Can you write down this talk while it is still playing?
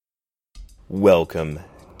Welcome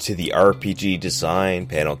to the RPG Design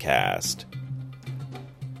Panelcast.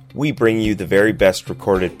 We bring you the very best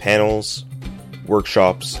recorded panels,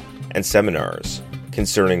 workshops, and seminars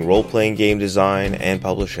concerning role-playing game design and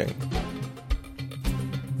publishing.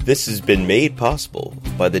 This has been made possible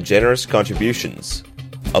by the generous contributions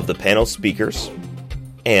of the panel speakers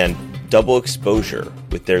and Double Exposure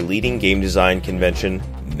with their leading game design convention,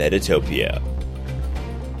 Metatopia.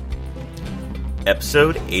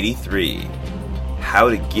 Episode 83. How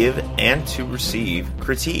to Give and to Receive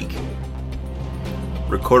Critique.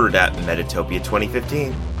 Recorded at Metatopia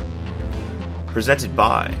 2015. Presented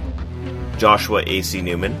by Joshua A.C.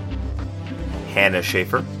 Newman, Hannah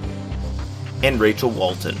Schaefer, and Rachel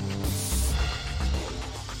Walton.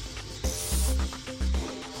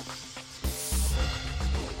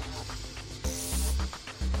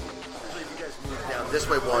 This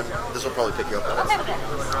way one, this will probably pick you up. Okay.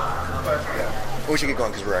 Yeah. We should get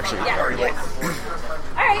going because we're actually already late.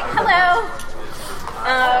 Alright, hello.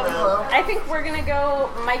 I think we're going to go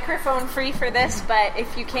microphone free for this, but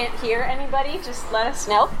if you can't hear anybody, just let us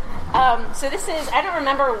know. So this is, I don't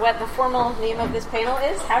remember what the formal name of this panel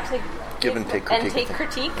is, how to give and take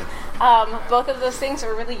critique. Both of those things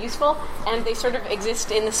are really useful, and they sort of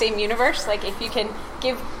exist in the same universe. Like, if you can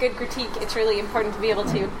give good critique, it's really important to be able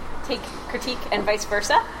to take critique and vice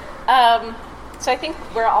versa. So I think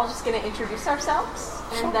we're all just going to introduce ourselves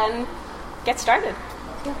and then get started.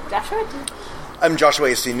 Joshua? I'm Joshua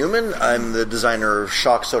A.C. Newman. I'm the designer of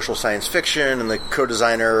Shock Social Science Fiction and the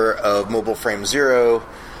co-designer of Mobile Frame Zero,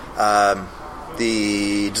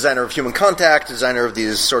 the designer of Human Contact, designer of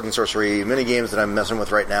these sword and sorcery minigames that I'm messing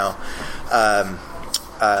with right now.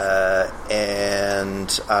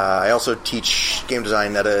 And I also teach game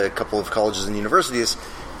design at a couple of colleges and universities.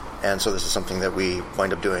 And so this is something that we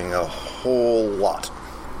wind up doing a whole lot.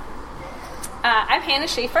 I'm Hannah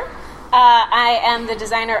Schaefer. I am the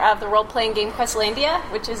designer of the role-playing game Questlandia,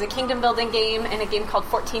 which is a kingdom-building game, and a game called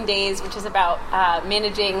 14 Days, which is about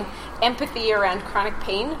managing empathy around chronic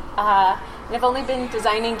pain. And I've only been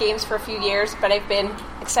designing games for a few years, but I've been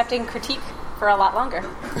accepting critique for a lot longer.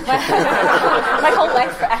 My whole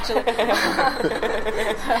life, actually.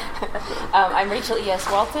 I'm Rachel E.S.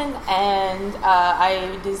 Walton, and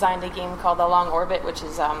I designed a game called The Long Orbit, which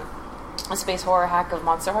is a space horror hack of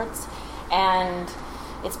Monster Hearts. And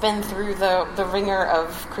it's been through the ringer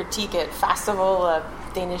of critique at Festival, a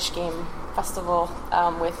Danish game festival,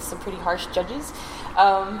 with some pretty harsh judges.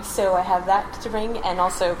 So I have that to bring, and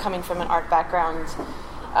also coming from an art background,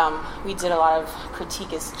 we did a lot of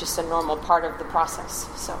critique as just a normal part of the process.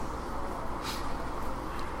 So,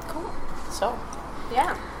 cool. So,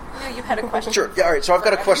 yeah. You had a question? Sure. Yeah. All right. So I've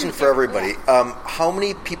got a question for everybody. How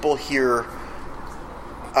many people here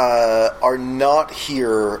are not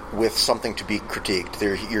here with something to be critiqued?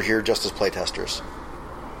 You're here just as playtesters.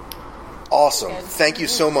 Awesome. Thank you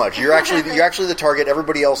so much. You're actually the target.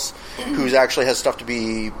 Everybody else who's actually has stuff to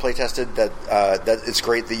be playtested, that it's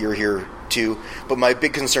great that you're here too. But my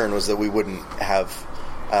big concern was that we wouldn't have.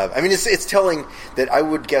 It's telling that I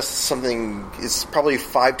would guess something. It's probably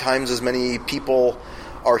 5 times as many people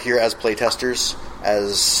are here as playtesters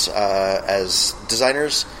as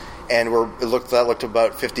designers, and it looked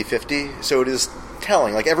about 50-50. So it is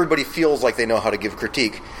telling. Like, everybody feels like they know how to give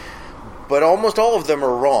critique, but almost all of them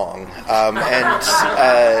are wrong,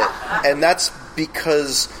 and that's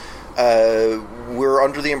because we're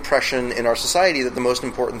under the impression in our society that the most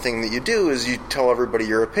important thing that you do is you tell everybody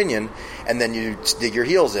your opinion, and then you dig your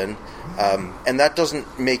heels in, and that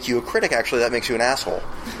doesn't make you a critic. Actually, that makes you an asshole.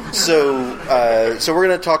 So we're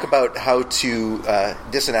going to talk about how to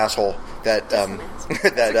diss an asshole that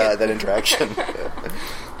interaction.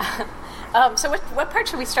 So what part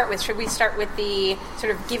should we start with? Should we start with the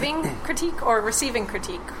sort of giving critique or receiving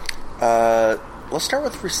critique? Let's start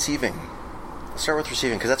with receiving.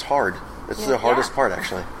 Because that's hard. It's the hardest part,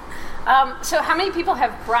 actually. So how many people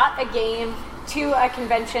have brought a game to a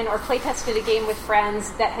convention or playtested a game with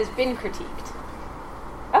friends that has been critiqued?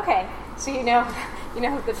 Okay, so you know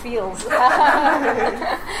the feels.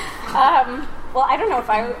 Well, I don't know if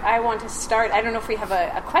I want to start. I don't know if we have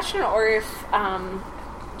a question or if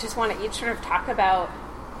just want to each sort of talk about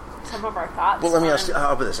some of our thoughts. Well, let me ask you,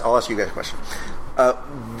 how about this? I'll ask you guys a question.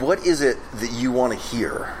 What is it that you want to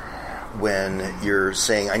hear when you're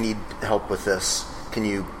saying, I need help with this? Can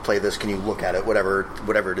you play this? Can you look at it? Whatever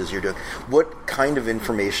it is you're doing. What kind of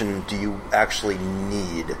information do you actually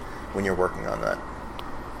need when you're working on that?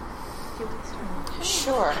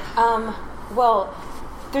 Sure. Well,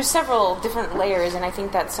 there's several different layers, and I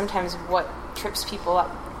think that's sometimes what trips people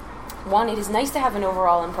up. One, it is nice to have an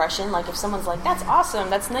overall impression. Like, if someone's like, that's awesome,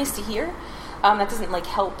 that's nice to hear, that doesn't, like,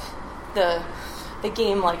 help the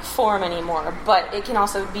game like form anymore, but it can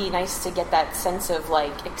also be nice to get that sense of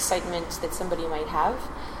like excitement that somebody might have.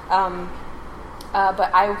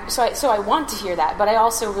 But I want to hear that, but I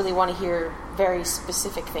also really want to hear very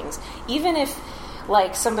specific things. Even if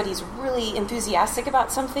like somebody's really enthusiastic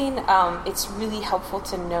about something, it's really helpful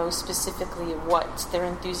to know specifically what they're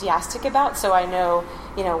enthusiastic about, so I know,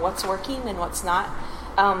 you know, what's working and what's not.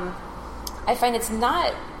 I find it's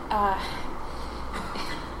not.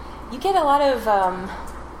 You get a lot of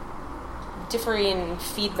differing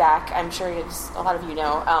feedback. I'm sure a lot of you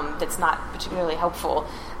know that's not particularly helpful.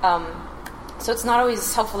 So it's not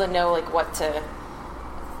always helpful to know like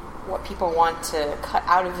what people want to cut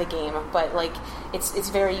out of the game, but like it's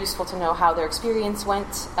very useful to know how their experience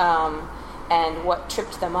went and what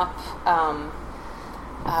tripped them up. I'm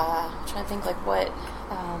trying to think like what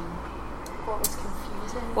was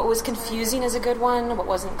confusing. What was confusing is a good one. What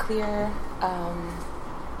wasn't clear. I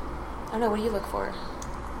don't know. What do you look for?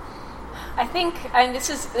 I think, and this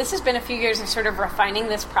has been a few years of sort of refining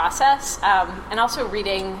this process, and also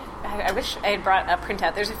reading. I wish I had brought a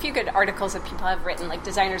printout. There's a few good articles that people have written, like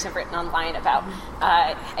designers have written online about,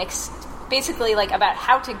 basically like about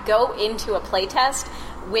how to go into a playtest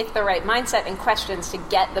with the right mindset and questions to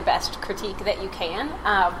get the best critique that you can.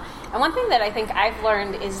 And one thing that I think I've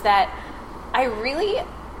learned is that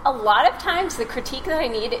a lot of times the critique that I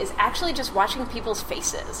need is actually just watching people's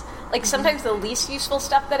faces. Like sometimes the least useful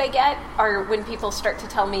stuff that I get are when people start to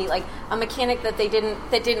tell me like a mechanic that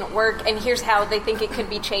didn't work, and here's how they think it could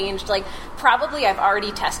be changed. Like probably I've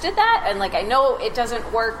already tested that, and like I know it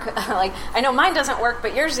doesn't work. Like I know mine doesn't work,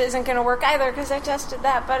 but yours isn't going to work either because I tested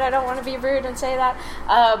that. But I don't want to be rude and say that.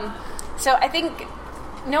 So I think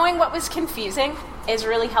knowing what was confusing is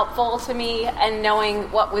really helpful to me, and knowing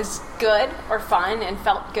what was good or fun and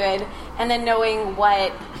felt good, and then knowing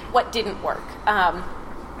what didn't work.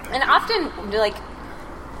 And often, like,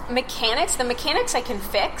 the mechanics I can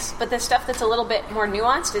fix, but the stuff that's a little bit more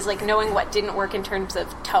nuanced is, like, knowing what didn't work in terms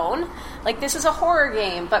of tone. Like, this is a horror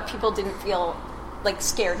game, but people didn't feel, like,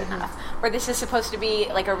 scared enough. Or this is supposed to be,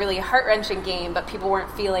 like, a really heart-wrenching game, but people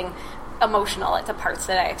weren't feeling emotional at the parts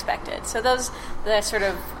that I expected. So the sort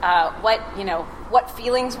of what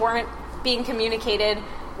feelings weren't being communicated,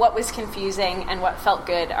 what was confusing, and what felt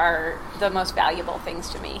good are the most valuable things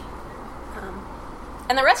to me.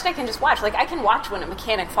 And the rest I can just watch. Like I can watch when a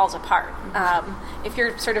mechanic falls apart. If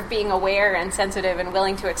you're sort of being aware and sensitive and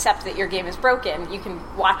willing to accept that your game is broken, you can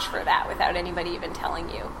watch for that without anybody even telling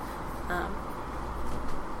you.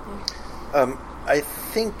 I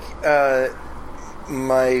think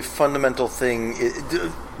my fundamental thing,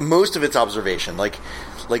 most of it's observation. Like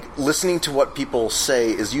listening to what people say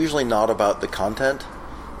is usually not about the content.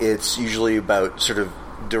 It's usually about sort of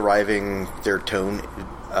deriving their tone,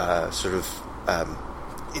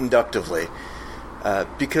 inductively.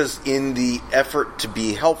 Because in the effort to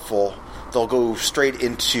be helpful, they'll go straight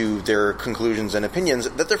into their conclusions and opinions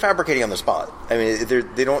that they're fabricating on the spot. I mean,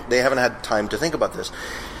 they haven't had time to think about this.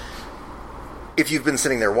 If you've been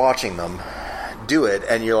sitting there watching them do it,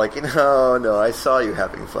 and you're like, no, I saw you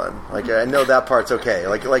having fun. Like, I know that part's okay.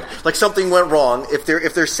 Like something went wrong. If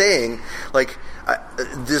they're saying like,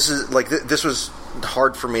 this was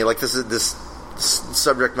hard for me. Like this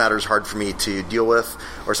subject matter is hard for me to deal with,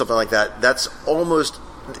 or something like that. That's almost,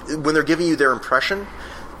 when they're giving you their impression,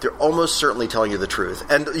 they're almost certainly telling you the truth.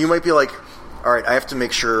 And you might be like, all right, I have to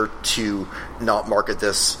make sure to not market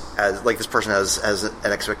this as, like, this person has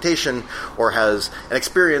an expectation or has an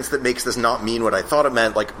experience that makes this not mean what I thought it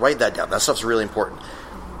meant. Like, write that down. That stuff's really important.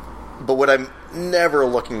 But what I'm never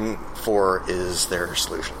looking for is their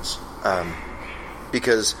solutions.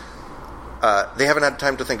 Because they haven't had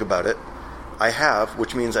time to think about it. I have,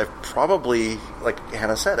 which means I've probably, like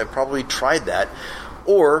Hannah said, I've probably tried that.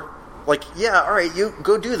 Or, like, yeah, all right, you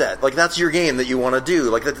go do that. Like, that's your game that you want to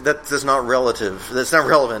do. Like, that's not relative. That's not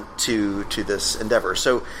relevant to this endeavor.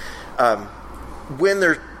 So, when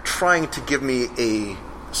they're trying to give me a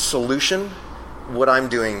solution, what I'm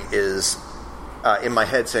doing is, in my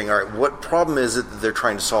head, saying, all right, what problem is it that they're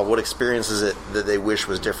trying to solve? What experience is it that they wish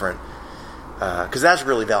was different? Because that's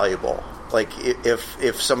really valuable. Like,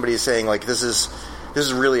 if somebody's saying, like, this is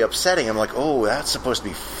really upsetting, I'm like, oh, that's supposed to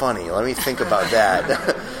be funny. Let me think about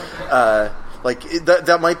that.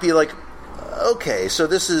 That might be like, okay, so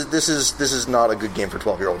this is not a good game for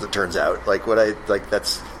 12-year-olds. It turns out,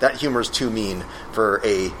 that humor is too mean for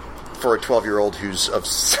a 12-year-old who's of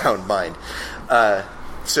sound mind.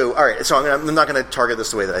 So all right, so I'm not going to target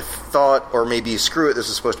this the way that I thought, or maybe screw it. This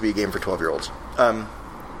is supposed to be a game for 12-year-olds.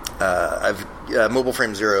 I've Mobile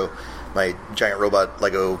Frame Zero, my giant robot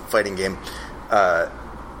Lego fighting game,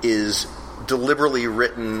 is deliberately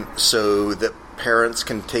written so that parents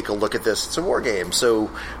can take a look at this. It's a war game,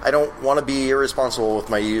 so I don't want to be irresponsible with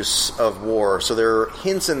my use of war. So there are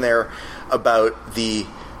hints in there about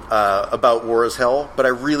about war as hell, but I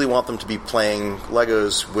really want them to be playing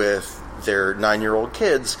Legos with their 9-year-old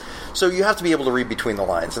kids. So you have to be able to read between the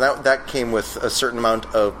lines, and that came with a certain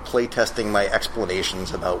amount of play testing my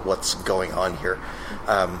explanations about what's going on here.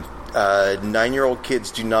 9-year-old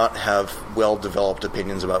kids do not have well-developed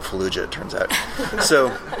opinions about Fallujah, it turns out. So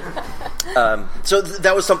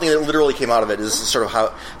that was something that literally came out of it, is sort of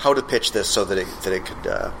how to pitch this so that it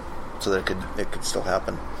could still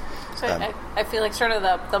happen. So I feel like sort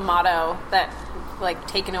of the motto that, like,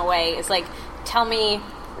 taken away is, like, tell me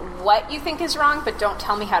what you think is wrong, but don't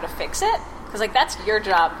tell me how to fix it. Because, like, that's your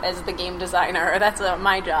job as the game designer, or that's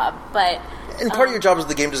my job. But and part of your job as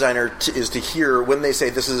the game designer is to hear when they say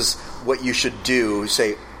this is what you should do.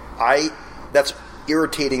 Say, that's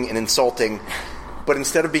irritating and insulting. But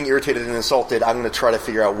instead of being irritated and insulted, I'm going to try to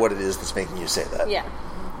figure out what it is that's making you say that. Yeah.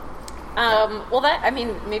 Well,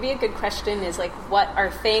 maybe a good question is, like, what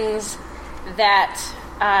are things that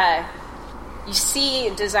you see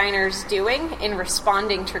designers doing in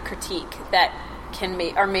responding to critique that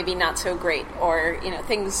are maybe not so great, or, you know,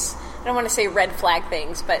 things, I don't want to say red flag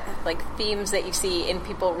things, but, like, themes that you see in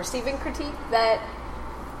people receiving critique that...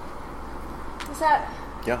 Does that...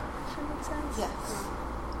 Yeah. Should make sense? Yes.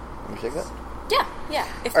 Can you take that? Yeah.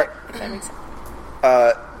 If All right. that makes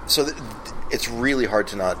sense. So it's really hard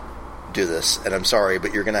to not do this, and I'm sorry,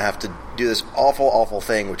 but you're going to have to do this awful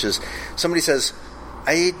thing, which is somebody says,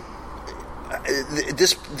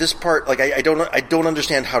 this part, like, I don't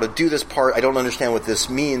understand how to do this part. I don't understand what this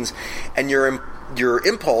means, and your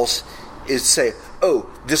impulse is to say, oh,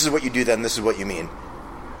 this is what you do, then this is what you mean.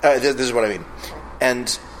 This is what I mean,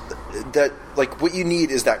 and that, like, what you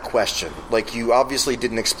need is that question. Like, you obviously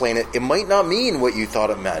didn't explain it. It might not mean what you thought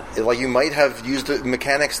it meant. Like, you might have used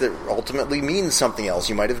mechanics that ultimately mean something else.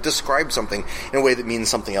 You might have described something in a way that means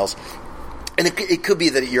something else. And it could be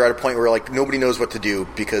that you're at a point where, like, nobody knows what to do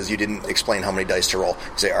because you didn't explain how many dice to roll.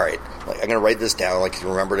 You say, all right, like, I'm going to write this down. Like,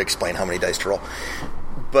 remember to explain how many dice to roll.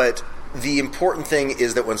 But the important thing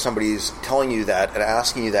is that when somebody's telling you that and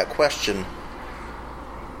asking you that question,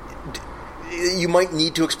 you might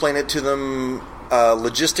need to explain it to them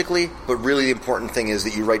logistically, but really the important thing is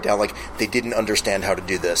that you write down, like, they didn't understand how to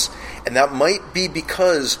do this. And that might be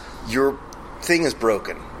because your thing is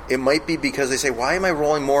broken. It might be because they say, why am I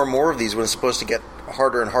rolling more and more of these when it's supposed to get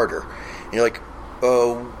harder and harder? And you're like,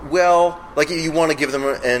 well, like, you want to give them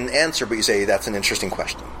an answer, but you say, that's an interesting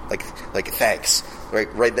question. Like thanks.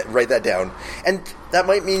 Right? Write that down. And that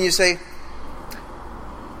might mean you say,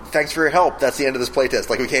 thanks for your help. That's the end of this playtest.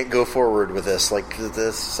 Like, we can't go forward with this. Like,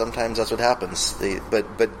 this, sometimes that's what happens.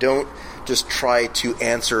 But don't just try to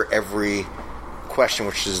answer every question,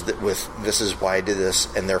 which is with this is why I did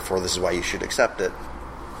this, and therefore this is why you should accept it,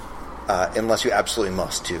 unless you absolutely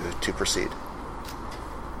must to proceed.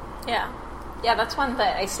 Yeah, that's one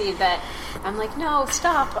that I see that I'm like, no,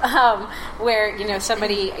 stop. Where, you know,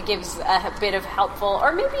 somebody gives a bit of helpful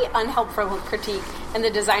or maybe unhelpful critique, and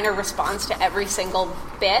the designer responds to every single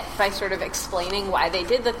bit by sort of explaining why they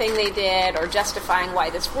did the thing they did or justifying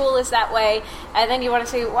why this rule is that way. And then you want to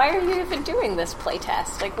say, why are you even doing this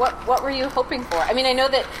playtest? Like, what were you hoping for? I mean, I know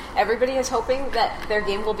that everybody is hoping that their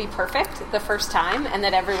game will be perfect the first time and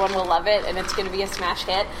that everyone will love it and it's going to be a smash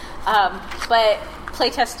hit. But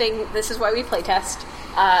playtesting, this is why we playtest,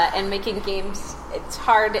 and making games, it's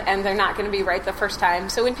hard and they're not going to be right the first time.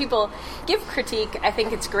 So when people give critique, I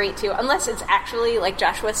think it's great too, unless it's actually, like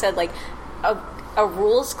Joshua said, like a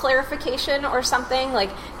rules clarification or something, like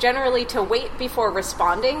generally to wait before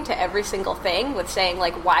responding to every single thing with saying,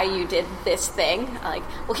 like, why you did this thing, like,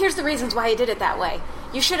 well, here's the reasons why you did it that way.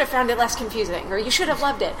 You should have found it less confusing, or you should have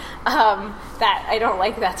loved it. That I don't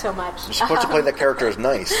like that so much. You're supposed to play that character as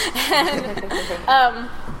nice.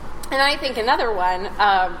 And I think another one,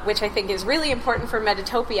 which I think is really important for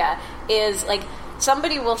Metatopia, is, like,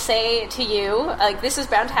 somebody will say to you, like, this is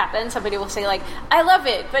bound to happen, somebody will say, like, I love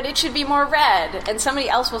it, but it should be more red. And somebody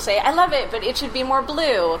else will say, I love it, but it should be more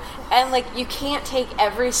blue. And, like, you can't take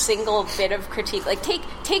every single bit of critique. Like, take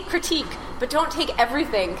critique, but don't take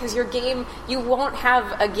everything, because your game, you won't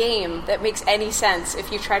have a game that makes any sense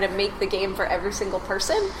if you try to make the game for every single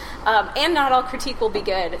person. And not all critique will be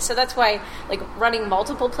good. So that's why, like, running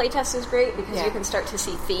multiple playtests is great, because you can start to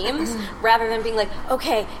see themes, rather than being like,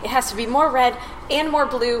 okay, it has to be more red and more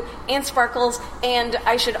blue and sparkles, and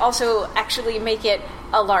I should also actually make it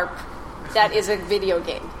a LARP. That is a video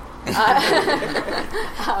game. But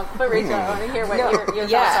Rachel, I want to hear what your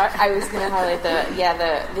thoughts are. I was going to highlight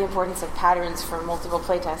the importance of patterns for multiple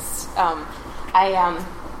playtests.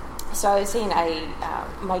 So I was saying,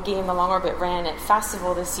 my game, The Long Orbit, ran at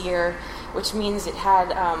Festival this year, which means it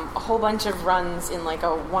had a whole bunch of runs in like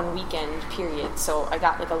a 1 weekend period. So I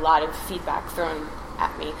got like a lot of feedback thrown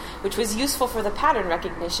at me, which was useful for the pattern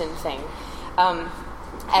recognition thing.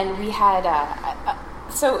 And we had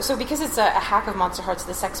so because it's a hack of Monster Hearts,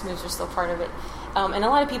 the sex moves are still part of it. And a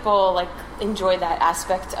lot of people like enjoy that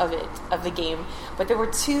aspect of the game. But there were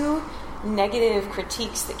 2 negative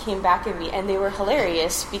critiques that came back at me, and they were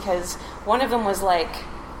hilarious because one of them was like,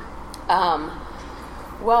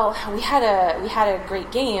 well, we had a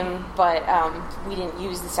great game, but we didn't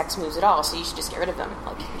use the sex moves at all, so you should just get rid of them.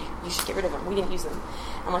 Like, you should get rid of them. We didn't use them.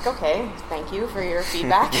 I'm like, okay, thank you for your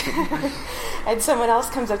feedback. And someone else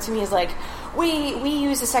comes up to me and is like, we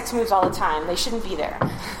use the sex moves all the time. They shouldn't be there.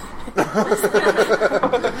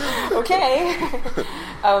 Okay.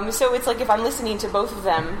 So it's like if I'm listening to both of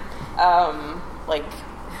them, like,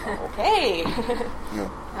 okay.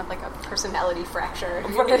 Have like a personality fracture.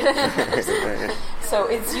 So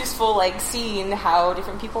it's useful, like, seeing how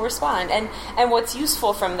different people respond. And what's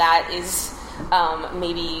useful from that is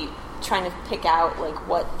maybe trying to pick out, like,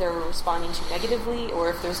 what they're responding to negatively, or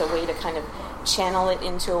if there's a way to kind of channel it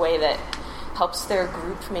into a way that helps their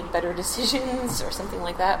group make better decisions or something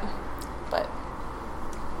like that. But,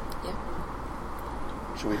 yeah.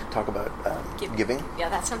 Should we talk about giving? Yeah,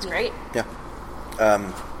 that sounds great. Yeah.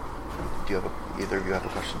 Do you have either of you have a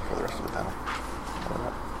question for the rest of the panel?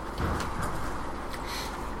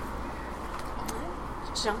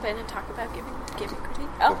 Jump in and talk about giving critique.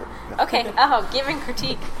 Yeah. Okay. Oh, giving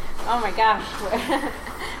critique. Oh my gosh,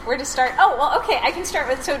 where to start? Oh, well, okay. I can start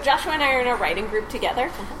with. So Joshua and I are in a writing group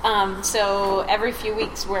together. So every few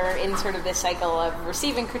weeks we're in sort of this cycle of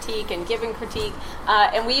receiving critique and giving critique,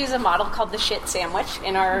 and we use a model called the shit sandwich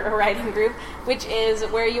in our writing group, which is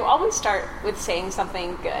where you always start with saying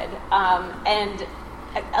something good, and.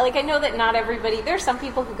 I know that not everybody, there's some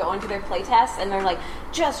people who go into their playtests and they're like,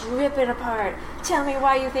 just rip it apart. Tell me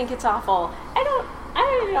why you think it's awful. I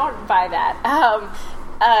don't buy that.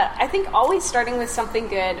 I think always starting with something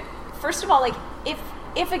good. First of all, like, if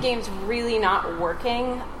a game's really not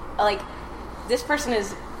working, like, this person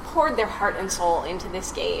has poured their heart and soul into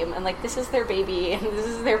this game, and, like, this is their baby, and this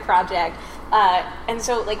is their project. And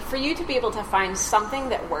so, like, for you to be able to find something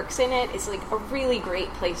that works in it is, like, a really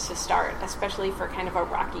great place to start, especially for kind of a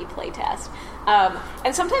rocky playtest.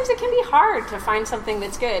 And sometimes it can be hard to find something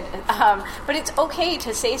that's good. But it's okay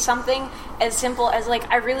to say something as simple as, like,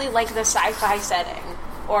 I really like the sci-fi setting.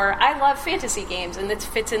 Or, I love fantasy games, and it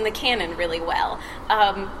fits in the canon really well.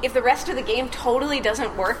 If the rest of the game totally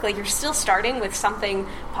doesn't work, like, you're still starting with something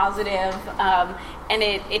positive, and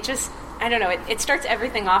it just... I don't know, it starts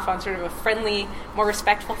everything off on sort of a friendly, more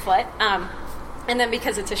respectful foot. And then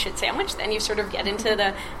because it's a shit sandwich, then you sort of get into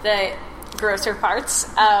the grosser parts.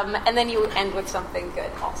 And then you end with something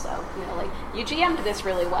good also. You know, like, you GM'd this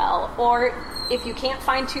really well. Or if you can't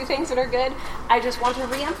find 2 things that are good, I just want to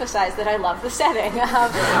reemphasize that I love the setting.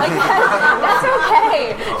 That's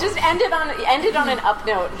okay. Just end it on an up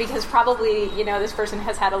note, because probably, you know, this person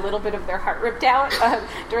has had a little bit of their heart ripped out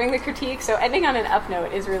during the critique. So ending on an up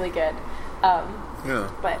note is really good. Yeah.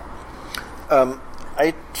 But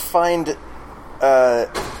I find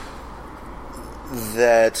that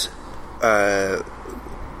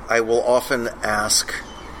I will often ask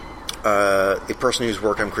a person whose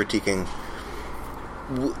work I'm critiquing,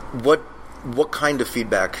 what kind of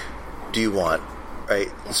feedback do you want,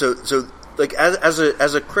 right? So like as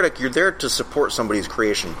a critic, you're there to support somebody's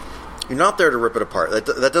creation. You're not there to rip it apart.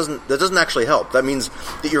 That doesn't actually help. That means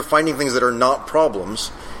that you're finding things that are not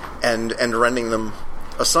problems and rending them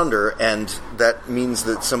asunder, and that means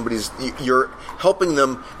that you're helping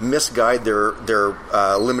them misguide their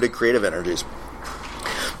limited creative energies.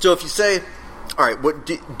 So if you say, all right, what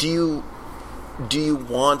do you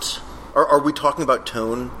want? Are we talking about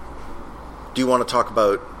tone? Do you want to talk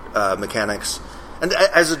about mechanics? And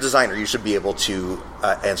as a designer, you should be able to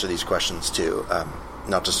answer these questions too,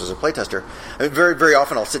 not just as a playtester. I mean, very, very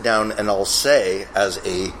often I'll sit down and I'll say, as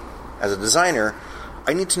a designer,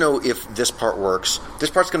 I need to know if this part works. This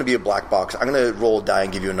part's going to be a black box. I'm going to roll a die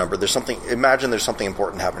and give you a number. Imagine there's something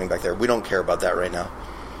important happening back there. We don't care about that right now.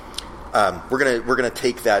 We're gonna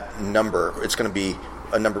take that number. It's going to be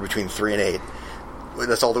a number between 3 and 8.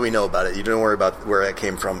 That's all that we know about it. You don't worry about where it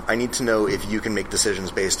came from. I need to know if you can make decisions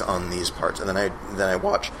based on these parts, and then I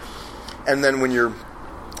watch. And then when you're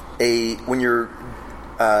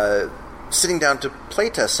sitting down to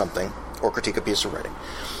playtest something or critique a piece of writing,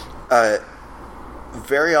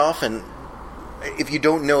 very often, if you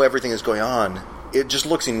don't know everything that's going on, it just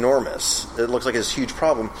looks enormous. It looks like it's a huge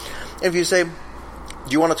problem. And if you say, "Do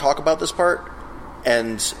you want to talk about this part?"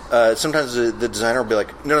 And sometimes the designer will be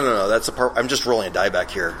like, no, that's the part. I'm just rolling a die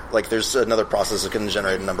back here. Like, there's another process that can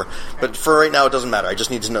generate a number. But for right now, it doesn't matter. I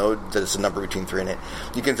just need to know that it's a number between 3 and 8.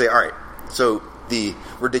 You can say, all right, so the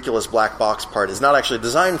ridiculous black box part is not actually a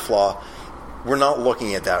design flaw. We're not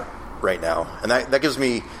looking at that right now. And that gives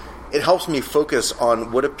me... It helps me focus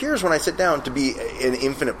on what appears when I sit down to be an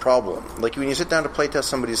infinite problem. Like, when you sit down to playtest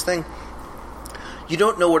somebody's thing, you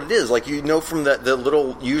don't know what it is. Like, you know from the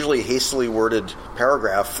little, usually hastily worded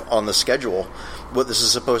paragraph on the schedule what this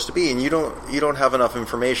is supposed to be, and you don't have enough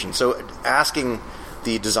information. So asking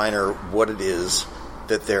the designer what it is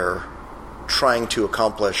that they're trying to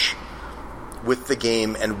accomplish with the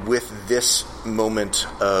game and with this moment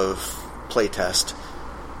of playtest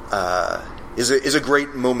is a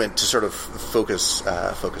great moment to sort of focus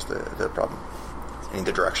the problem in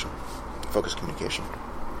the direction, focus communication.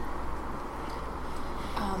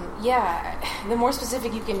 The more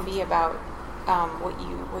specific you can be about what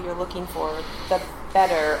you're looking for, the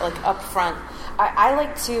better. Like up front, I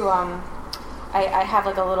like to. I have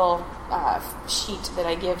like a little sheet that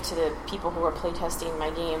I give to the people who are playtesting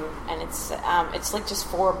my game, and it's like just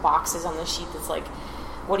 4 boxes on the sheet. That's like,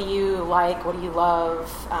 what do you like? What do you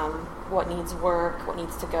love? What needs work? What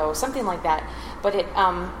needs to go? Something like that. But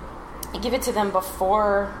I give it to them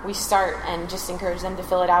before we start, and just encourage them to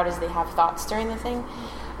fill it out as they have thoughts during the thing,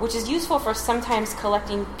 which is useful for sometimes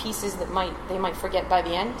collecting pieces that they might forget by the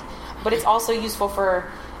end. But it's also useful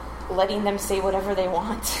for letting them say whatever they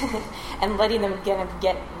want and letting them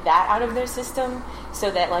get that out of their system,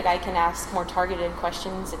 so that like I can ask more targeted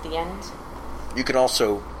questions at the end. You can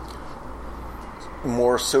also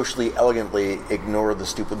more socially elegantly ignore the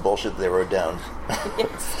stupid bullshit they wrote down.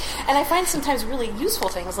 Yes. And I find sometimes really useful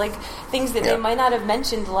things, like things that they might not have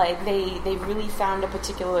mentioned, like they really found a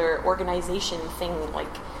particular organizational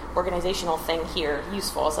thing here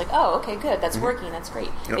useful. It's like, oh, okay, good, that's working, that's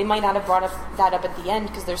great. Yep. They might not have brought that up at the end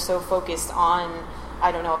because they're so focused on,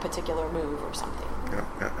 I don't know, a particular move or something.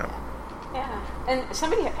 Yeah. And as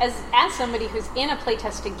somebody who's in a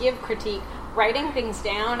playtest to give critique, writing things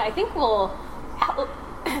down, I think will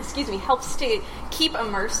helps to keep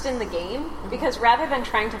immersed in the game, because rather than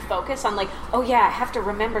trying to focus on like, oh yeah, I have to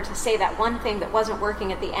remember to say that one thing that wasn't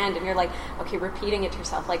working at the end, and you're like, okay, repeating it to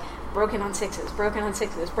yourself, like broken on sixes,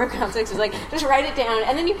 like just write it down,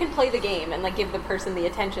 and then you can play the game and like give the person the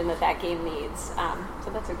attention that game needs. So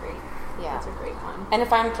that's a great one. And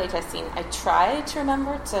if I'm playtesting, I try to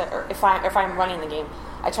remember or if I'm running the game,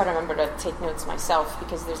 I try to remember to take notes myself,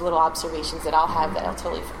 because there's little observations that I'll have that I'll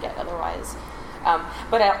totally forget otherwise.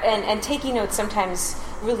 But taking notes sometimes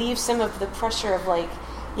relieves some of the pressure of, like,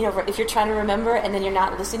 you know, if you're trying to remember and then you're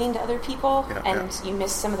not listening to other people you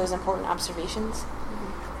miss some of those important observations.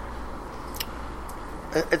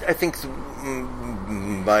 I think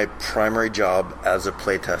my primary job as a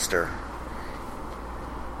playtester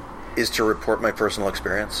is to report my personal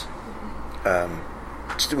experience,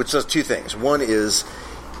 which does 2 things. One is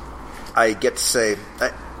I get to say,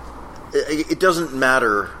 it doesn't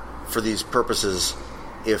matter for these purposes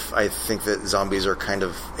if I think that zombies are kind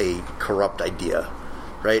of a corrupt idea,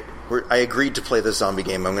 right? I agreed to play this zombie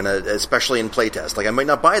game. I'm going to, especially in playtest, like I might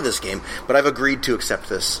not buy this game, but I've agreed to accept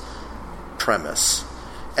this premise.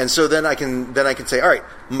 And so then I can say, all right,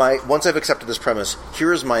 once I've accepted this premise,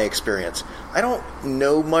 here's my experience. I don't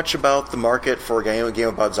know much about the market for a game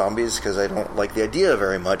about zombies because I don't like the idea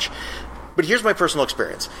very much, but here's my personal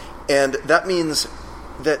experience. And that means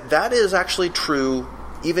that is actually true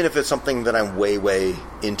even if it's something that I'm way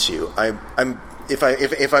into.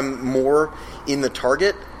 If I'm more in the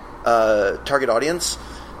target audience,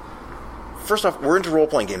 first off, we're into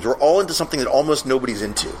role-playing games. We're all into something that almost nobody's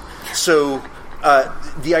into. So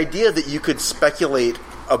the idea that you could speculate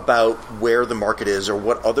about where the market is or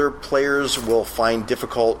what other players will find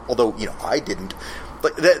difficult, although I didn't,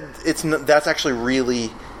 but that's actually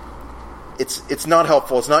really. It's not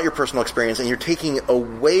helpful. It's not your personal experience, and you're taking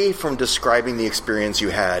away from describing the experience you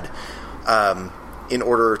had in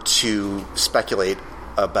order to speculate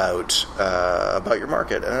about your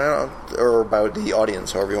market or about the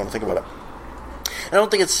audience, however you want to think about it. I don't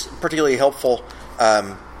think it's particularly helpful,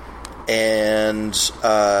 and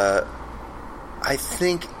I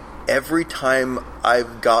think every time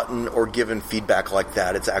I've gotten or given feedback like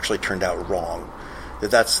that, it's actually turned out wrong.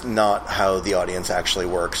 That's not how the audience actually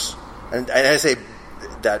works. And I say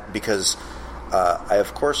that because I,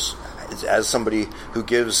 of course, as somebody who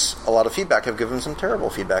gives a lot of feedback, have given some terrible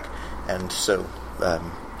feedback. And so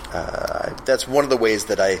that's one of the ways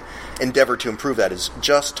that I endeavor to improve that, is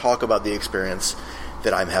just talk about the experience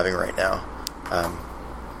that I'm having right now.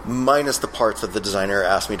 Minus the parts that the designer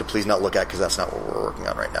asked me to please not look at, because that's not what we're working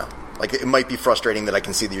on right now. Like, it might be frustrating that I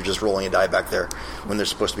can see that you're just rolling a die back there when there's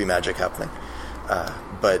supposed to be magic happening.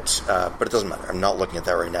 But it doesn't matter. I'm not looking at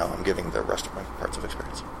that right now. I'm giving the rest of my parts of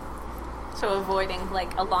experience. So avoiding,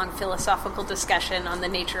 like, a long philosophical discussion on the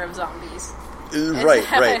nature of zombies. Right.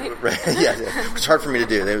 Yeah, it's hard for me to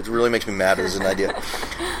do. It really makes me mad as an idea.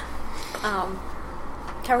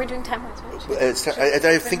 How are we doing time-wise?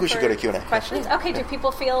 I think we should go to Q&A. Questions? Okay, do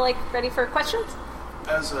people feel like ready for questions?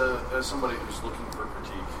 As somebody who's looking for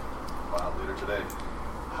critique later today,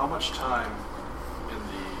 how much time in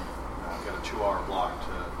the I've got a 2-hour block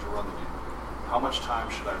to run the game. How much time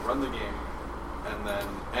should I run the game and then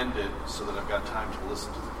end it so that I've got time to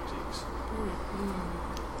listen to the critiques?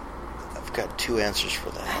 I've got 2 answers for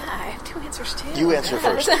that. I have 2 answers too. You answer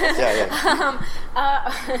first. Yeah.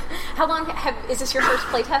 How long is this your first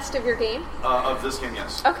playtest of your game? Of this game,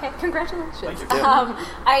 yes. Okay, congratulations. Thank you.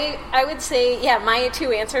 I would say, my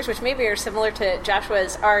 2 answers, which maybe are similar to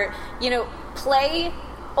Joshua's, are,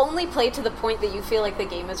 only play to the point that you feel like the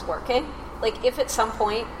game is working. Like, if at some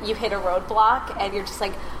point you hit a roadblock and you're just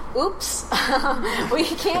like, oops, we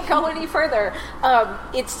can't go any further,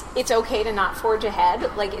 it's okay to not forge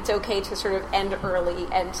ahead. Like, it's okay to sort of end early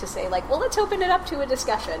and to say, like, well, let's open it up to a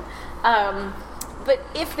discussion. But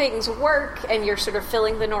if things work and you're sort of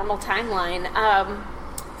filling the normal timeline,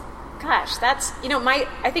 that's,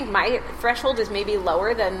 I think my threshold is maybe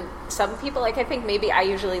lower than some people. Like, I think maybe I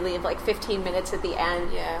usually leave like 15 minutes at the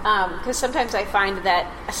end. Yeah. Because sometimes I find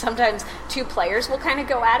that sometimes 2 players will kind of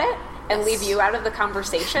go at it and leave you out of the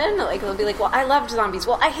conversation. Like, they'll be like, well, I love zombies.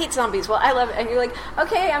 Well, I hate zombies. Well, I love it. And you're like,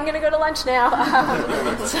 okay, I'm going to go to lunch now.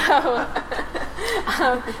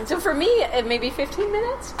 So for me, it may be 15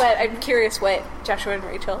 minutes, but I'm curious what Joshua and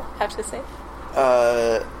Rachel have to say.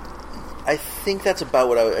 I think that's about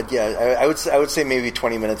what I would say maybe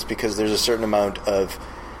 20 minutes, because there's a certain amount of,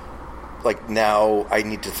 like, now I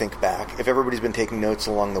need to think back. If everybody's been taking notes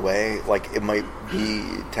along the way, like, it might be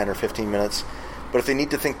 10 or 15 minutes. But if they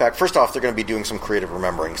need to think back, first off, they're going to be doing some creative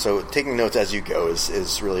remembering. So taking notes as you go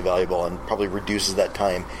is really valuable and probably reduces that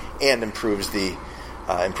time and improves the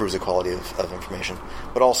quality of information.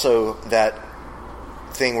 But also that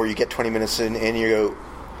thing where you get 20 minutes in and you go,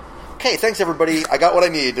 okay, thanks everybody, I got what I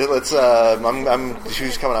need. Let's.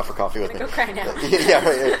 Who's coming out for coffee with me? Go cry now. Yeah,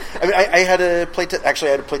 right. I mean, I had a playtest. Actually,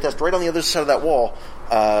 I had a playtest right on the other side of that wall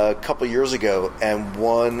a couple of years ago, and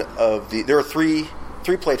there were three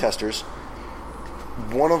playtesters.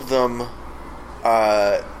 One of them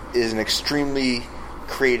is an extremely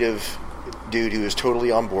creative dude who is totally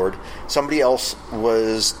on board. Somebody else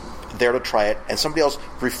was there to try it, and somebody else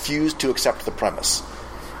refused to accept the premise.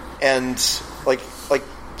 And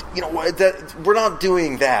we're not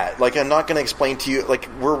doing that. Like, I'm not going to explain to you. Like,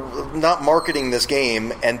 we're not marketing this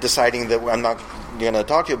game and deciding that I'm not going to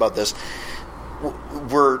talk to you about this.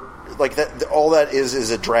 We're like that. All that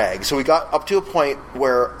is a drag. So we got up to a point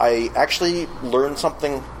where I actually learned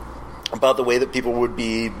something about the way that people would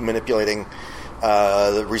be manipulating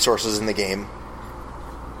the resources in the game.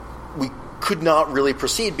 We could not really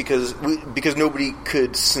proceed because nobody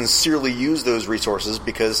could sincerely use those resources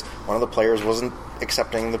because one of the players wasn't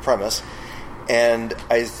accepting the premise. And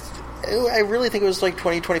I really think it was like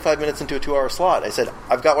 20-25 minutes into a 2-hour slot. I said,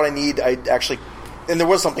 I've got what I need. And there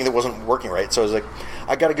was something that wasn't working right, so I was like,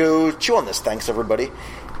 I got to go chew on this. Thanks, everybody.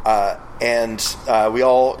 And we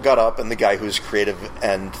all got up, and the guy who's creative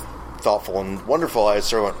and thoughtful and wonderful, I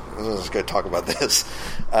sort of went, let's go talk about this.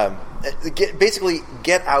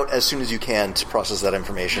 Get out as soon as you can to process that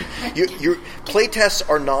information. Your play tests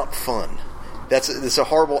are not fun. It's a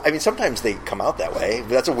horrible. I mean, sometimes they come out that way, but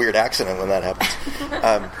that's a weird accident when that happens.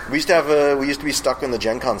 We used to be stuck in the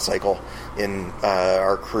Gen Con cycle in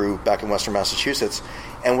our crew back in Western Massachusetts,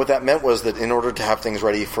 and what that meant was that in order to have things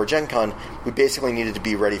ready for Gen Con, we basically needed to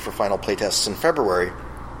be ready for final playtests in February,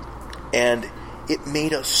 and it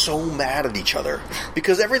made us so mad at each other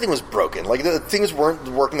because everything was broken. Like, the things weren't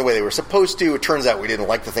working the way they were supposed to. It turns out we didn't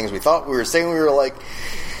like the things we thought we were saying we were like.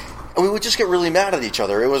 And we would just get really mad at each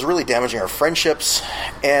other. It was really damaging our friendships.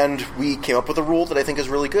 And we came up with a rule that I think is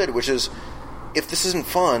really good, which is, if this isn't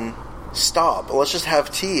fun, stop. Let's just have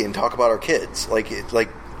tea and talk about our kids.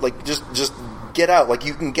 Just get out. Like,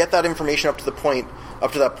 you can get that information up to that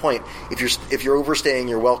point. If you're overstaying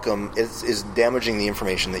your welcome, is damaging the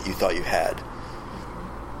information that you thought you had.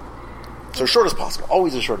 So short as possible.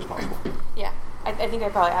 Always as short as possible. Yeah. I think I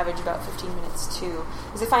probably average about 15 minutes too.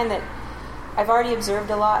 Because I find that I've already observed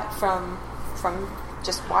a lot from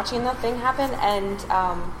just watching the thing happen, and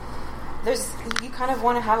you kind of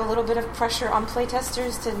want to have a little bit of pressure on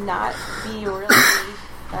playtesters to not be really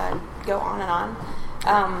go on and on,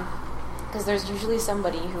 because there's usually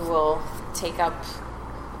somebody who will take up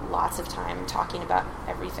lots of time talking about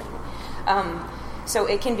everything. So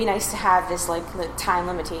it can be nice to have this like time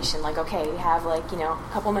limitation, like, okay, you have a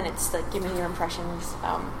couple minutes to give me your impressions.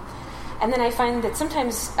 And then I find that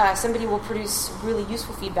sometimes somebody will produce really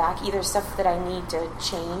useful feedback, either stuff that I need to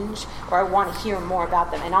change or I want to hear more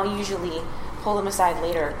about them. And I'll usually pull them aside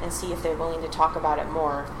later and see if they're willing to talk about it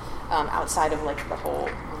more outside of like the whole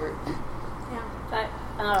group. Yeah, that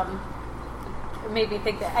made me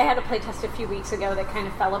think that I had a playtest a few weeks ago that kind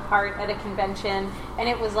of fell apart at a convention, and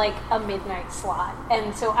it was like a midnight slot.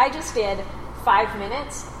 And so I just did 5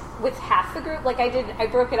 minutes with half the group. I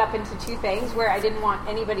broke it up into two things where I didn't want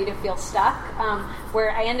anybody to feel stuck,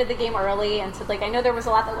 where I ended the game early and said, I know there was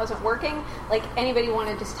a lot that wasn't working. Anybody want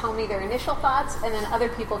to just tell me their initial thoughts, and then other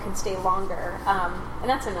people can stay longer. And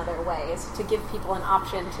that's another way, is to give people an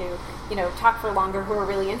option to, talk for longer who are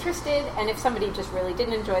really interested. And if somebody just really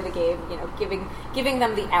didn't enjoy the game, giving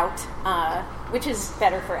them the out, which is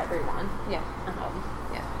better for everyone. Yeah.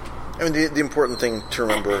 I mean, the important thing to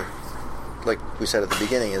remember, like we said at the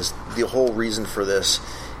beginning, is the whole reason for this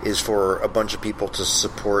is for a bunch of people to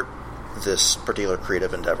support this particular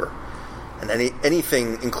creative endeavor. And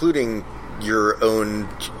anything, including your own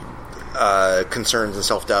concerns and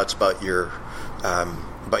self-doubts about your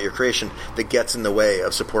creation, that gets in the way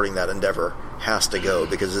of supporting that endeavor has to go,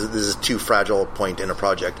 because this is too fragile a point in a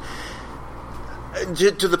project.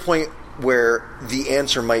 To the point where the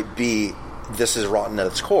answer might be, this is rotten at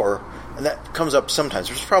its core, and that comes up sometimes,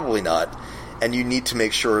 which is probably not. And you need to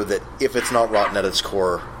make sure that if it's not rotten at its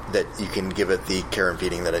core, that you can give it the care and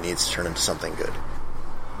feeding that it needs to turn into something good.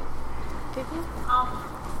 To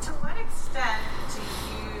what extent do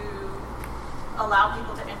you allow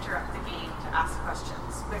people to interrupt the game to ask questions?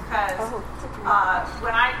 Because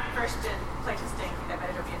when I first did playtesting at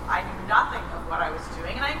Metatopian, I knew nothing of what I was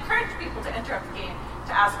doing, and I encouraged people to interrupt the game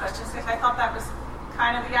to ask questions because I thought that was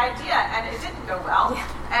kind of the idea, and it didn't go well. Yeah.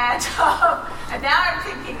 And now I'm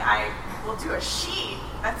thinking I will do a sheet.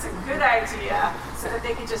 That's a good idea, so that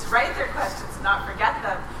they can just write their questions and not forget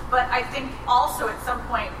them. But I think also at some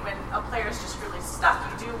point when a player is just really stuck,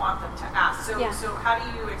 you do want them to ask. So how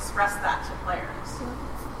do you express that to players?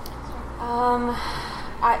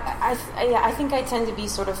 I think I tend to be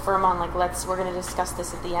sort of firm on we're going to discuss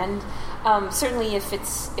this at the end. Certainly, if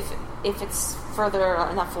it's further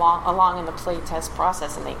enough along in the playtest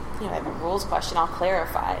process and they have a rules question, I'll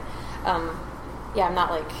clarify. I'm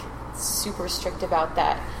not super strict about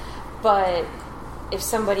that, but if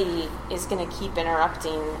somebody is going to keep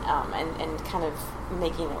interrupting and kind of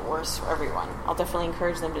making it worse for everyone, I'll definitely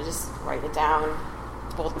encourage them to just write it down.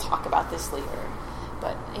 We'll talk about this later.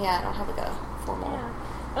 But I don't have a formal. Yeah.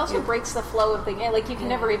 It also breaks the flow of the game. You can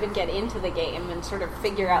never even get into the game and sort of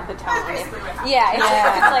figure out the tone. It's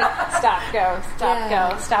stop, go,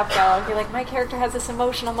 stop, go. You're like, my character has this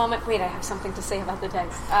emotional moment. Wait, I have something to say about the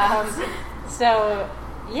text.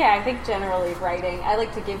 I think generally writing, I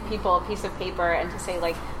like to give people a piece of paper and to say,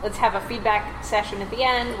 let's have a feedback session at the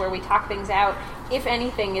end where we talk things out. If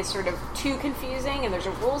anything is sort of too confusing and there's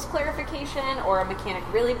a rules clarification or a mechanic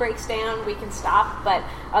really breaks down, we can stop. But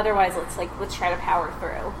otherwise, let's try to power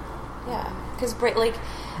through. Yeah, because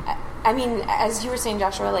as you were saying,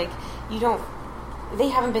 Joshua, they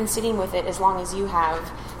haven't been sitting with it as long as you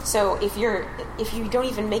have. So if you don't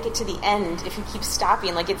even make it to the end, if you keep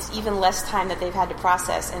stopping, it's even less time that they've had to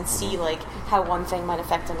process and see how one thing might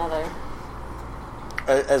affect another.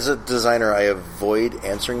 As a designer, I avoid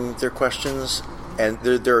answering their questions, and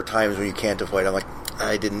there are times when you can't avoid. I'm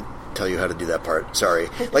I didn't tell you how to do that part. Sorry.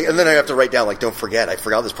 And then I have to write down, don't forget, I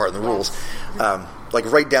forgot this part in the rules.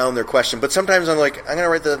 Write down their question. But sometimes I'm I'm going to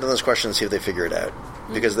write down those questions and see if they figure it out.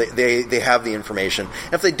 Because they have the information.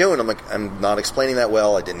 And if they don't, I'm not explaining that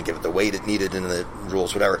well. I didn't give it the weight it needed in the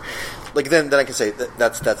rules, whatever. Then I can say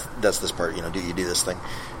that's this part. Do you do this thing?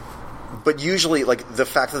 But usually, the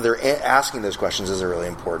fact that they're asking those questions is a really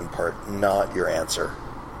important part, not your answer.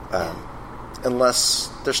 Unless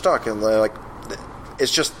they're stuck and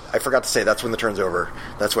it's just, I forgot to say, that's when the turn's over.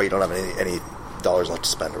 That's why you don't have any dollars left to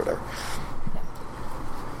spend or whatever.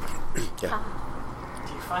 Yeah.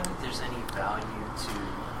 Do you find that there's any value to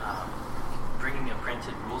bringing a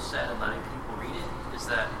printed rule set and letting people read it? Is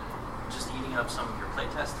that just eating up some of your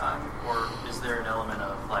playtest time, or is there an element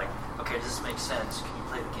of okay, does this make sense? Can you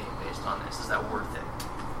play the game based on this? Is that worth it?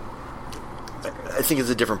 I think it's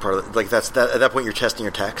a different part of it. At that point, you're testing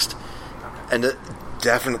your text, and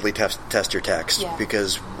definitely test your text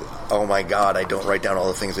because, oh my God, I don't write down all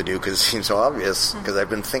the things I do because it seems so obvious because I've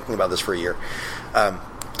been thinking about this for a year.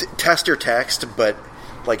 Test your text, but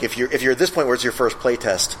if you're at this point where it's your first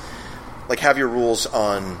playtest, like have your rules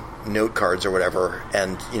on note cards or whatever,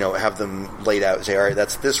 and have them laid out and say, all right,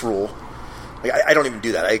 that's this rule. Like, I don't even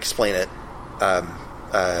do that. I explain it,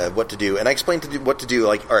 what to do, and I explain what to do.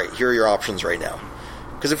 Like, all right, here are your options right now.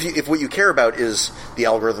 Because if what you care about is the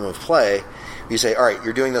algorithm of play, you say, all right,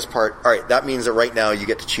 you're doing this part. All right, that means that right now you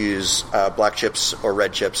get to choose black chips or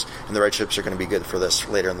red chips, and the red chips are going to be good for this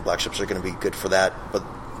later, and the black chips are going to be good for that, but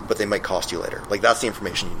they might cost you later. Like, that's the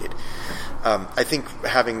information you need. I think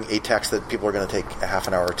having a text that people are going to take a half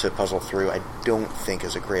an hour to puzzle through, I don't think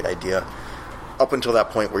is a great idea. Up until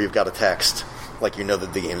that point where you've got a text, like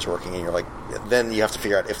that the game's working, and you're like, then you have to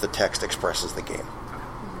figure out if the text expresses the game.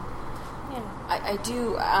 I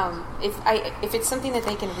do. If it's something that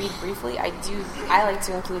they can read briefly, I like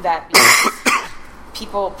to include that because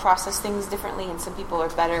people process things differently, and some people are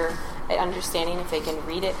better at understanding if they can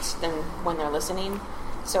read it than when they're listening.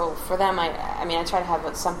 So for them, I try to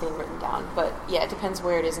have something written down. But yeah, it depends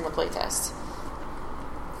where it is in the playtest.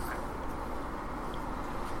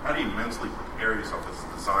 How do you mentally prepare yourself as a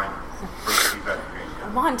designer for the feedback you're getting?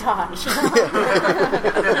 Montage.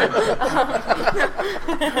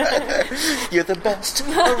 You're the best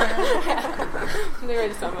around. There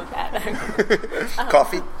is some of that.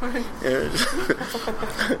 Coffee.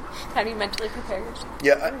 How do you mentally prepare yourself?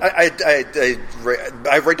 Yeah,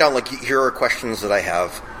 I write down, like, here are questions that I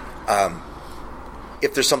have.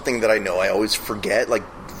 If there's something that I know I always forget, like,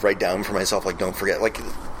 write down for myself, like, don't forget. Like,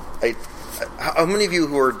 how many of you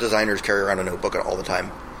who are designers carry around a notebook all the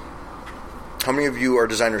time? How many of you are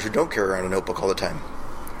designers who don't carry around a notebook all the time?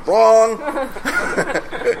 Wrong!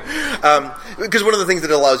 Because one of the things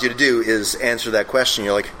that it allows you to do is answer that question.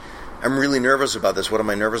 You're like, I'm really nervous about this. What am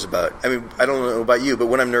I nervous about? I mean, I don't know about you, but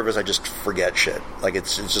when I'm nervous, I just forget shit. Like, it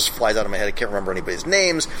just flies out of my head. I can't remember anybody's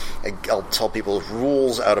names. I'll tell people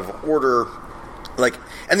rules out of order. Like,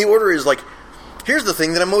 and the order is like, here's the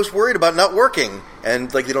thing that I'm most worried about not working.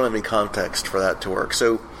 And, like, they don't have any context for that to work.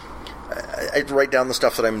 So I write down the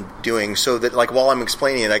stuff that I'm doing so that, like, while I'm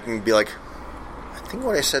explaining it, I can be like, I think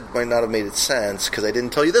what I said might not have made sense because I didn't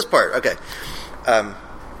tell you this part. Okay.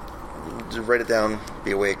 Just write it down.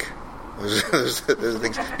 Be awake. There's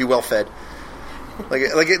things. Be well fed.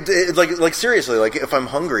 Like seriously, like, if I'm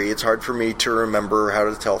hungry, it's hard for me to remember how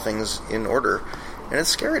to tell things in order. And it's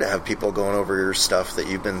scary to have people going over your stuff that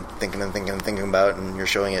you've been thinking about, and you're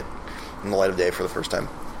showing it in the light of day for the first time.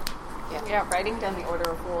 Yeah, writing down the order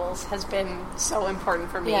of rules has been so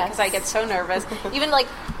important for me because I get so nervous. Even, like,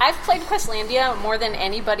 I've played Questlandia more than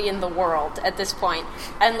anybody in the world at this point.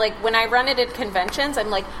 And, like, when I run it at conventions, I'm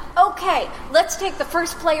like, okay, let's take the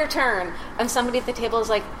first player turn. And somebody at the table is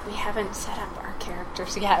like, we haven't set up our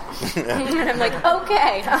characters yet. And I'm like,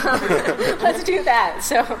 okay, let's do that.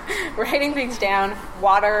 So writing things down,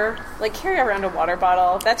 water, like, carry around a water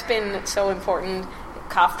bottle. That's been so important.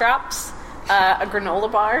 Cough drops. A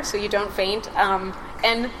granola bar so you don't faint.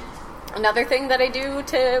 And another thing that I do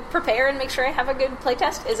to prepare and make sure I have a good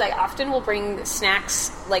playtest is I often will bring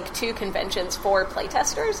snacks, like, to conventions for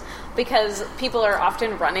playtesters because people are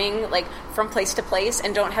often running, like, from place to place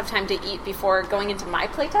and don't have time to eat before going into my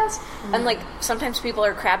playtest. Mm-hmm. And, like, sometimes people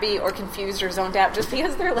are crabby or confused or zoned out just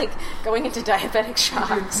because they're, like, going into diabetic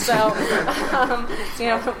shock. So,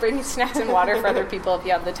 bringing snacks and water for other people if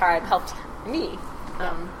you have the time helped me.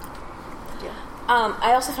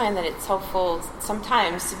 I also find that it's helpful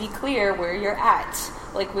sometimes to be clear where you're at,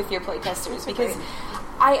 like, with your playtesters, because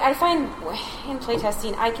I find in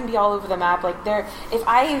playtesting I can be all over the map. Like, if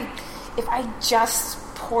I just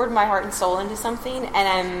poured my heart and soul into something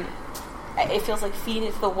and it feels like feeding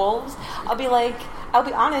it to the wolves, I'll be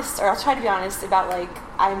honest, or I'll try to be honest about, like,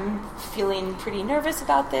 I'm feeling pretty nervous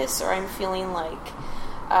about this, or I'm feeling like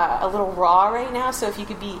a little raw right now, so if you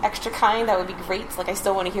could be extra kind, that would be great. Like, I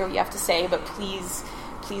still want to hear what you have to say, but please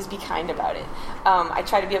be kind about it. I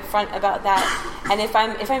try to be upfront about that, and if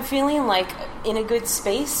I'm feeling like in a good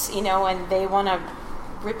space, and they want to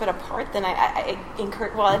rip it apart, then I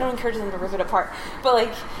encourage. Well, I don't encourage them to rip it apart, but,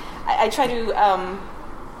 like, I try to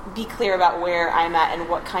be clear about where I'm at and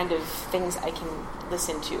what kind of things I can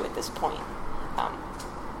listen to at this point.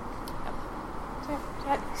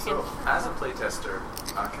 So, as a playtester,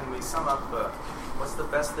 can we sum up what's the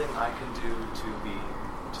best thing I can do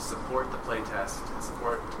to support the playtest, to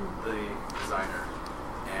support the designer,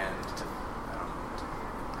 and to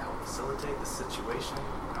help facilitate the situation?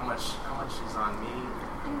 How much is on me?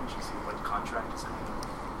 What contract is coming?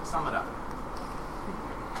 Sum it up.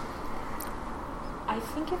 I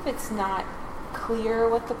think if it's not clear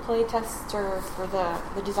what the playtester for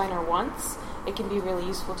the designer wants, it can be really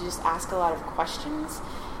useful to just ask a lot of questions,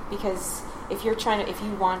 because if you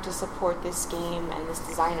want to support this game and this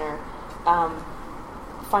designer,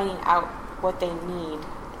 finding out what they need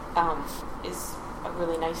is a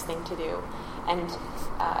really nice thing to do. And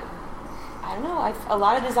I don't know, a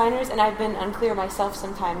lot of designers, and I've been unclear myself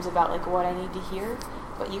sometimes about like what I need to hear,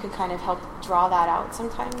 but you can kind of help draw that out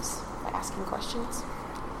sometimes by asking questions.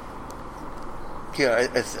 Yeah,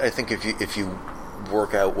 I think if you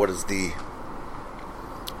work out what is the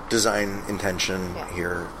design intention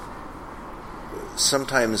here,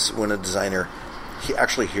 sometimes when a designer he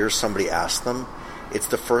actually hears somebody ask them, it's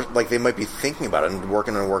the first, like they might be thinking about it and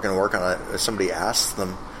working on it. If somebody asks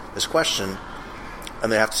them this question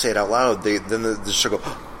and they have to say it out loud, they just go,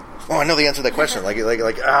 oh, I know the answer to that question. Like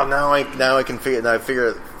oh, now I can figure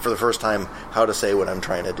it for the first time how to say what I'm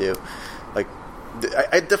trying to do. Like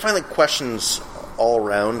I find like questions all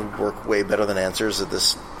around work way better than answers in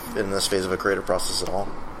this phase of a creative process at all.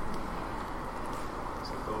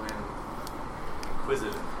 So go in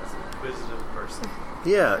inquisitive, as an inquisitive person.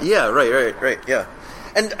 Yeah, right, yeah.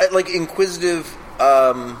 And like inquisitive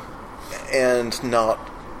and not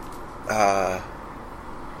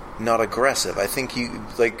aggressive. I think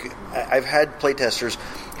I've had playtesters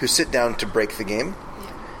who sit down to break the game,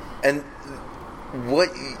 and what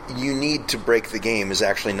you need to break the game is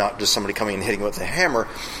actually not just somebody coming and hitting with a hammer.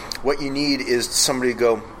 What you need is somebody to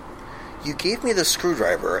go, you gave me the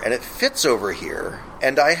screwdriver and it fits over here,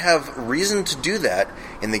 and I have reason to do that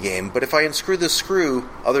in the game, but if I unscrew the screw,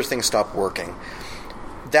 other things stop working.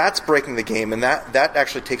 That's breaking the game, and that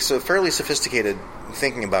actually takes a fairly sophisticated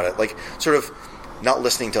thinking about it, like sort of not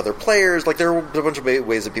listening to other players. Like there are a bunch of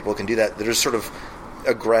ways that people can do that are sort of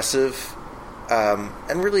aggressive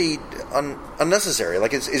and really unnecessary.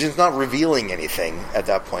 Like it's not revealing anything at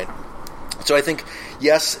that point. So I think,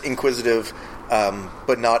 yes, inquisitive,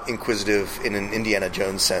 but not inquisitive in an Indiana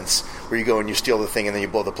Jones sense, where you go and you steal the thing and then you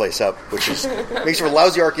blow the place up, which is makes for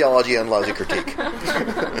lousy archaeology and lousy critique.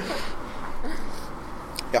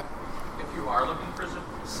 Yeah. If you are looking for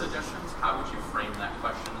suggestions, how would you frame that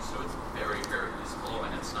question so it's very, very useful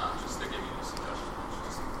and it's not just they're giving you suggestions? It's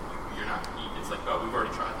just you're not. It's like, oh, we've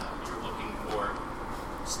already tried that. You're looking for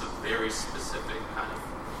just a very specific kind of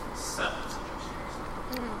set of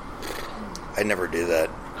suggestions. I never do that.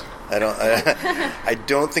 I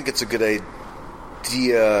don't think it's a good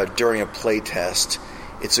idea during a play test.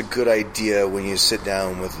 It's a good idea when you sit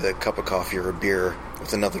down with a cup of coffee or a beer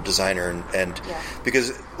with another designer and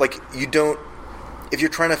because like you don't, if you're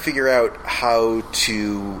trying to figure out how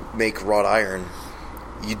to make wrought iron,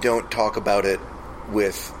 you don't talk about it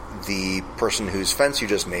with the person whose fence you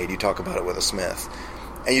just made. You talk about it with a smith.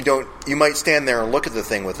 And you might stand there and look at the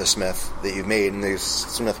thing with a smith that you've made, and the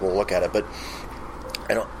smith will look at it, but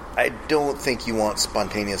I don't think you want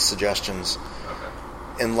spontaneous suggestions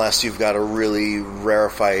unless you've got a really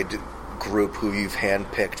rarefied group who you've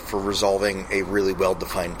handpicked for resolving a really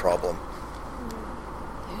well-defined problem.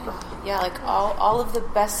 Yeah, like all of the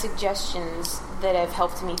best suggestions that have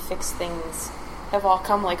helped me fix things have all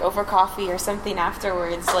come like over coffee or something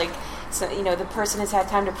afterwards. Like, so, the person has had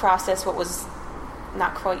time to process what was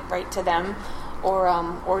not quite right to them,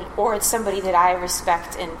 or it's somebody that I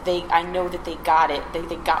respect and I know that they got it.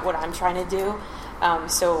 They got what I'm trying to do.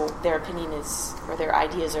 So their opinion or their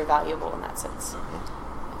ideas are valuable in that sense.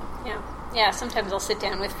 Yeah, sometimes I'll sit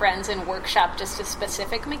down with friends and workshop just a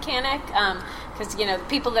specific mechanic, because,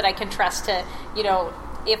 people that I can trust to,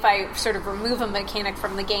 if I sort of remove a mechanic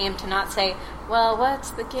from the game, to not say, well,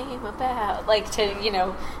 what's the game about? Like,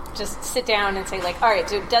 to, just sit down and say, like, all right,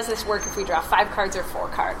 does this work if we draw 5 cards or 4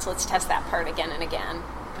 cards? Let's test that part again and again.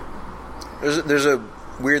 There's a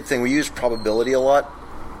weird thing. We use probability a lot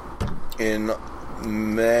in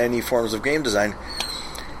many forms of game design.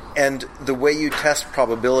 And the way you test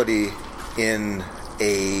probability in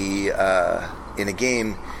a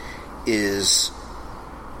game is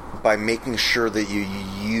by making sure that you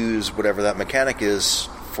use whatever that mechanic is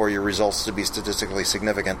for your results to be statistically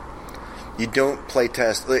significant. You don't play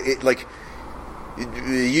test you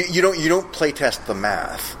don't play test the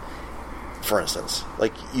math, for instance.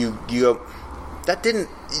 Like you go, that didn't.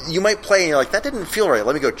 You might play and you're like, that didn't feel right.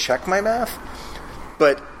 Let me go check my math.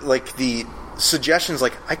 But like the suggestions,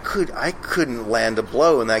 like I couldn't land a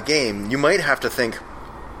blow in that game. You might have to think,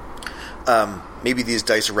 maybe these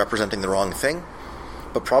dice are representing the wrong thing.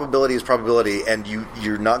 But probability is probability, and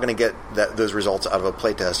you're not going to get those results out of a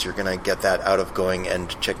playtest. You're going to get that out of going and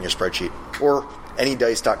checking your spreadsheet. Or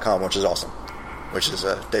anydice.com, which is awesome, which is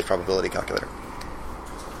a dice probability calculator.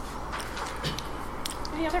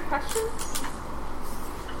 Any other questions?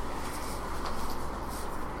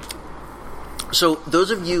 So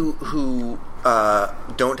those of you who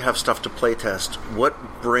don't have stuff to playtest,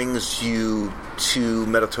 what brings you to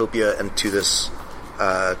Metatopia and to this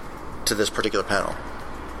particular panel?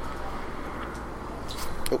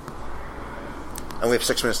 and we have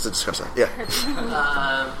 6 minutes to discuss that. Yeah.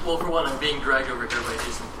 Well, for one, I'm being dragged over here by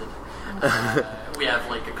Jason Kidd. We have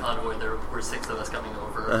like a convoy. There were 6 of us coming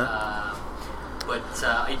over. But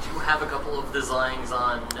I do have a couple of designs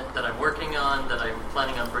on that I'm working on that I'm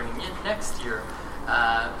planning on bringing in next year.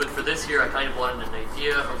 But for this year, I kind of wanted an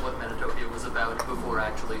idea of what Metatopia was about before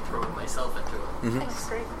actually throwing myself into it. Mm-hmm. That's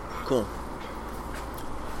great. Cool.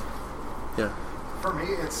 Yeah. For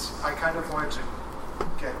me, I kind of wanted to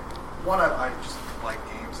get one. I just like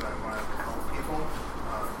games and I want to help people.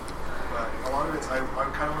 But a lot of it, I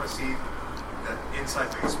kind of want to see the inside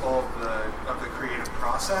baseball of the creative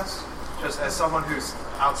process. Just as someone who's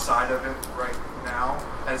outside of it right now,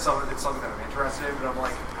 and it's something that I'm interested in. But I'm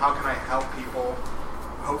like, how can I help people?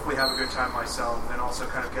 Hopefully, have a good time myself, and also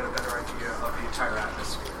kind of get a better idea of the entire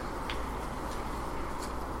atmosphere.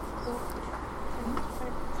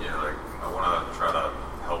 Yeah, like I want to try to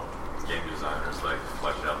help game designers like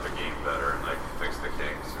flesh out the game better and like fix the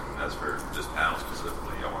kinks. And as for this panel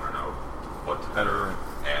specifically, I want to know what to better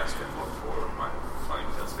ask and look for when playing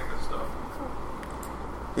testing and stuff.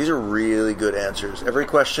 These are really good answers. Every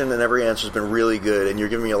question and every answer has been really good, and you're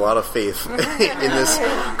giving me a lot of faith in this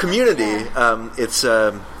community. It's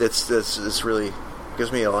really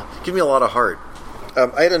gives me a lot of heart.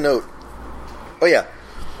 I had a note. Oh yeah,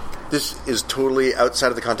 this is totally outside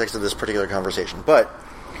of the context of this particular conversation, but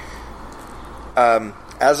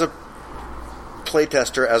as a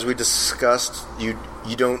playtester, as we discussed, you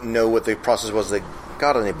don't know what the process was that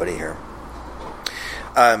got anybody here.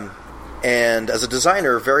 And as a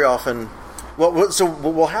designer, very often, what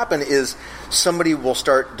will happen is somebody will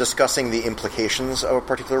start discussing the implications of a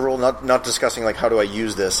particular rule, not discussing like how do I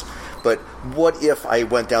use this, but what if I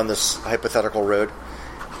went down this hypothetical road?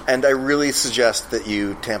 And I really suggest that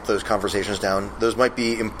you tamp those conversations down. Those might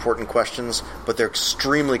be important questions, but they're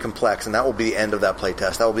extremely complex, and that will be the end of that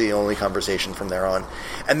playtest. That will be the only conversation from there on.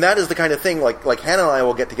 And that is the kind of thing, like Hannah and I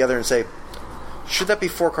will get together and say, should that be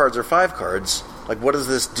 4 cards or 5 cards? Like, what does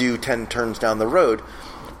this do 10 turns down the road?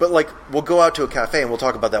 But, like, we'll go out to a cafe and we'll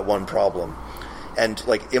talk about that one problem. And,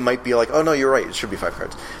 like, it might be like, oh, no, you're right, it should be 5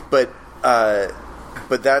 cards. But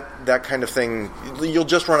that kind of thing, you'll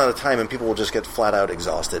just run out of time and people will just get flat out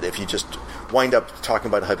exhausted if you just wind up talking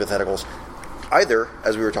about hypotheticals, either,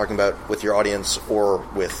 as we were talking about, with your audience or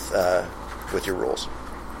with your rules.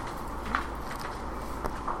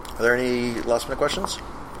 Are there any last-minute questions?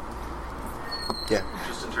 Yeah.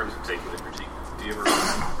 Just in terms of taking the critique, do you ever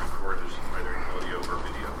record either audio or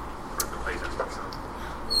video for the playtest itself?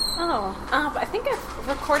 I think I've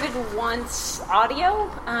recorded once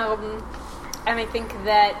audio, and I think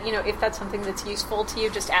that, if that's something that's useful to you,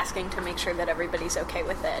 just asking to make sure that everybody's okay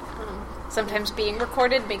with it. Sometimes being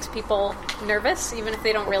recorded makes people nervous, even if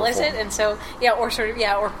they don't realize it, and so, or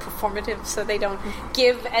performative, so they don't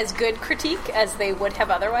give as good critique as they would have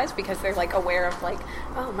otherwise, because they're, like, aware of, like,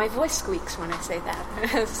 oh, my voice squeaks when I say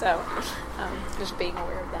that. So, just being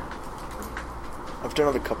aware of that. I've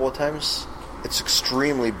done it a couple of times. It's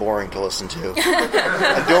extremely boring to listen to.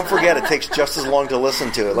 And don't forget, it takes just as long to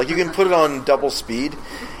listen to it. Like, you can put it on double speed,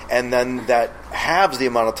 and then that halves the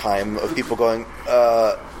amount of time of people going,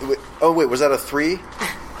 wait, was that a 3? Yeah.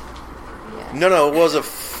 No, it was a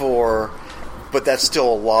 4, but that's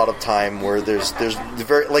still a lot of time where there's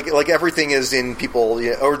very, like everything is in people,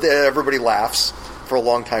 or everybody laughs for a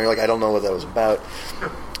long time. You're like, I don't know what that was about.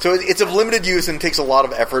 So it's of limited use and takes a lot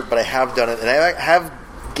of effort, but I have done it, and I have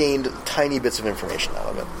gained tiny bits of information out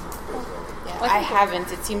of it. Yeah, I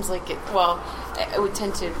haven't. It seems like I would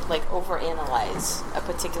tend to like overanalyze a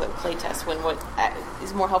particular playtest when what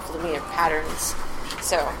is more helpful to me are patterns.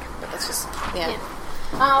 So that's just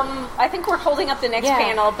I think we're holding up the next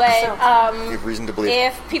panel, but you have reason to believe.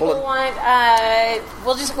 If people want,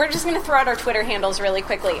 we're just going to throw out our Twitter handles really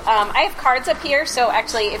quickly. I have cards up here, so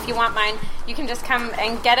actually, if you want mine, you can just come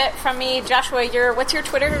and get it from me. Joshua, what's your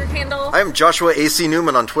Twitter handle? I'm Joshua AC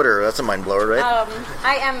Newman on Twitter. That's a mind blower, right?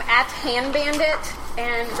 I am at HandBandit.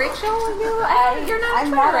 And Rachel, you're not on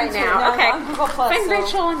Twitter right now. No, okay, I'm on Google Plus. Find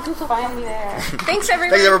Rachel on Google. Find me there. Thanks,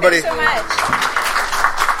 everybody. Thanks, everybody. Thanks so much.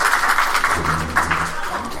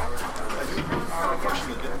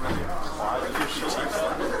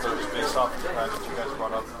 Based off the fact that you guys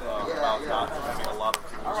brought up